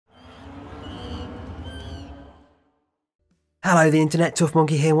Hello, the Internet Tough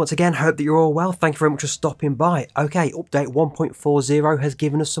Monkey here once again. Hope that you're all well. Thank you very much for stopping by. Okay, update 1.40 has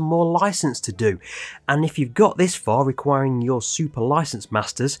given us some more license to do. And if you've got this far requiring your super license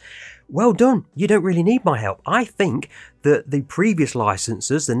masters, well done. You don't really need my help. I think that the previous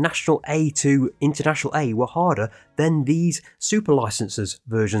licenses, the National A to International A, were harder than these super licenses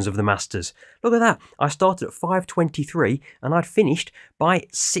versions of the masters. Look at that. I started at 523 and I'd finished by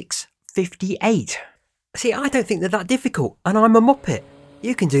 658. See, I don't think they're that difficult, and I'm a muppet.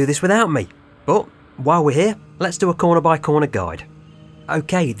 You can do this without me. But while we're here, let's do a corner by corner guide.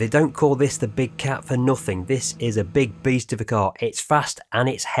 Okay, they don't call this the big cat for nothing. This is a big beast of a car. It's fast and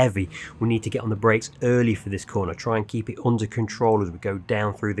it's heavy. We need to get on the brakes early for this corner. Try and keep it under control as we go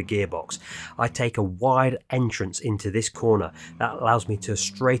down through the gearbox. I take a wide entrance into this corner. That allows me to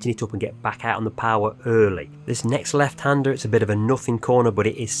straighten it up and get back out on the power early. This next left-hander, it's a bit of a nothing corner, but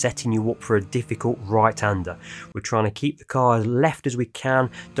it is setting you up for a difficult right-hander. We're trying to keep the car as left as we can.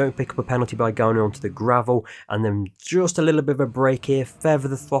 Don't pick up a penalty by going onto the gravel, and then just a little bit of a brake here. Feather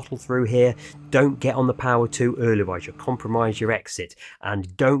the throttle through here. Don't get on the power too early, otherwise you'll compromise your exit,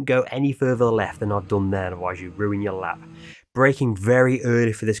 and don't go any further left than I've done there, otherwise you ruin your lap. Braking very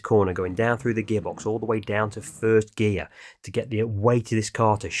early for this corner, going down through the gearbox all the way down to first gear to get the weight of this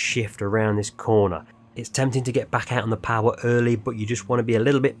car to shift around this corner. It's tempting to get back out on the power early, but you just want to be a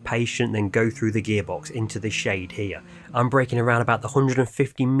little bit patient, then go through the gearbox into the shade here. I'm braking around about the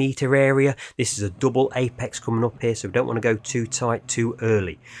 150 metre area. This is a double apex coming up here, so we don't want to go too tight too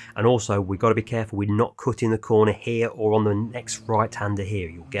early. And also, we've got to be careful we're not cutting the corner here or on the next right-hander here.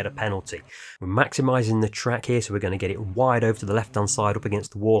 You'll get a penalty. We're maximising the track here, so we're going to get it wide over to the left-hand side up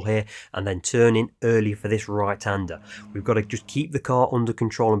against the wall here, and then turn in early for this right-hander. We've got to just keep the car under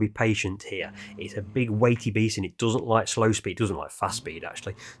control and be patient here. It's a big weighty beast and it doesn't like slow speed, it doesn't like fast speed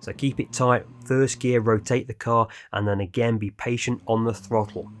actually, so keep it tight. First gear, rotate the car, and then again be patient on the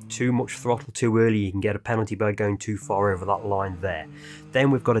throttle. Too much throttle too early, you can get a penalty by going too far over that line there.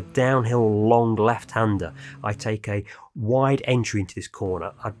 Then we've got a downhill long left-hander. I take a wide entry into this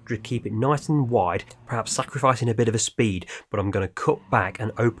corner. I keep it nice and wide, perhaps sacrificing a bit of a speed, but I'm going to cut back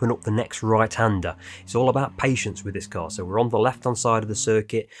and open up the next right-hander. It's all about patience with this car. So we're on the left-hand side of the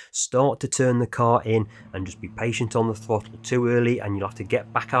circuit, start to turn the car in and just be patient on the throttle. Too early and you'll have to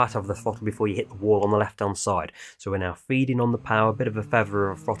get back out of the throttle before you hit the wall on the left-hand side. So we're now feeding on the power, a bit of a feather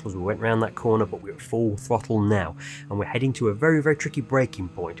of throttle as we went around that corner, but we're at full throttle now and we're heading to a very, very tricky braking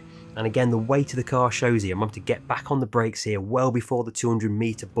point. And again, the weight of the car shows here. I'm having to get back on the brakes here well before the 200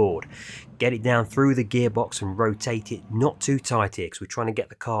 metre board. Get it down through the gearbox and rotate it not too tight here because we're trying to get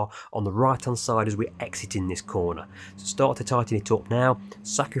the car on the right hand side as we're exiting this corner. So start to tighten it up now.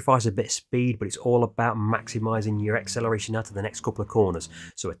 Sacrifice a bit of speed, but it's all about maximising your acceleration out of the next couple of corners.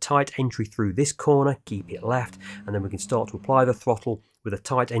 So a tight entry through this corner, keep it left, and then we can start to apply the throttle with a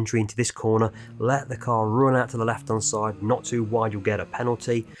tight entry into this corner. Let the car run out to the left hand side, not too wide, you'll get a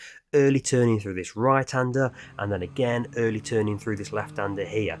penalty. Early turning through this right-hander, and then again early turning through this left-hander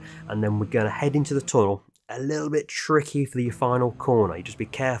here, and then we're going to head into the tunnel. A little bit tricky for your final corner. You just be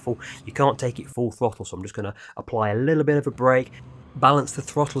careful, you can't take it full throttle, so I'm just going to apply a little bit of a brake, balance the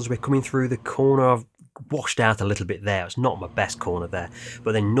throttle as we're coming through the corner. I've washed out a little bit there, it's not my best corner there,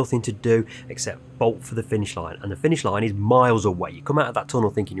 but then nothing to do except bolt for the finish line, and the finish line is miles away. You come out of that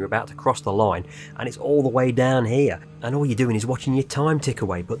tunnel thinking you're about to cross the line and it's all the way down here, and all you're doing is watching your time tick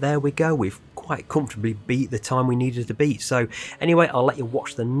away. But there we go, we've quite comfortably beat the time we needed to beat. So anyway, I'll let you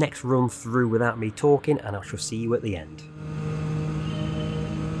watch the next run through without me talking, and I shall see you at the end.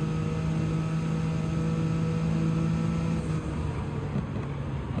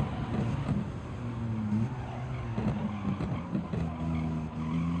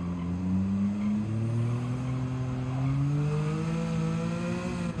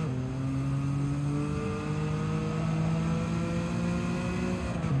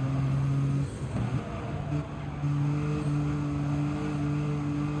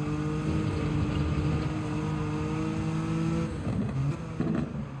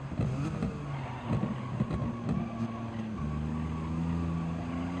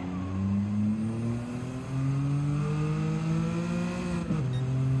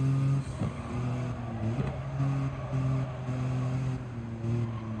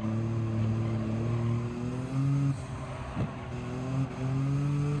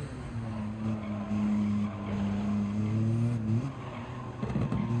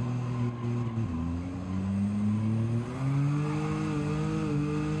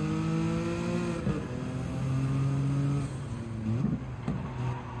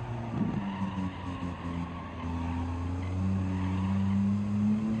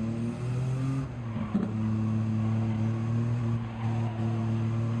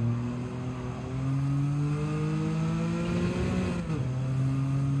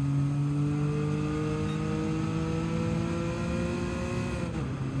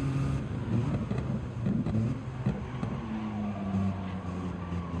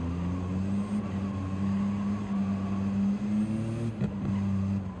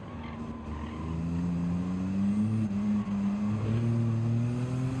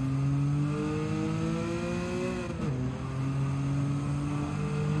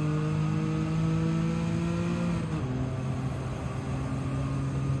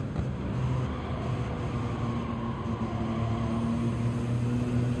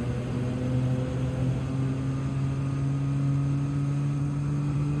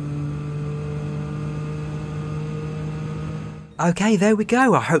 Okay, there we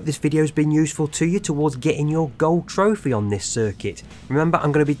go. I hope this video has been useful to you towards getting your gold trophy on this circuit. Remember,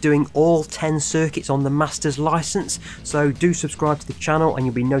 I'm going to be doing all 10 circuits on the Masters license, so do subscribe to the channel and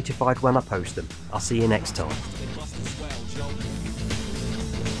you'll be notified when I post them. I'll see you next time.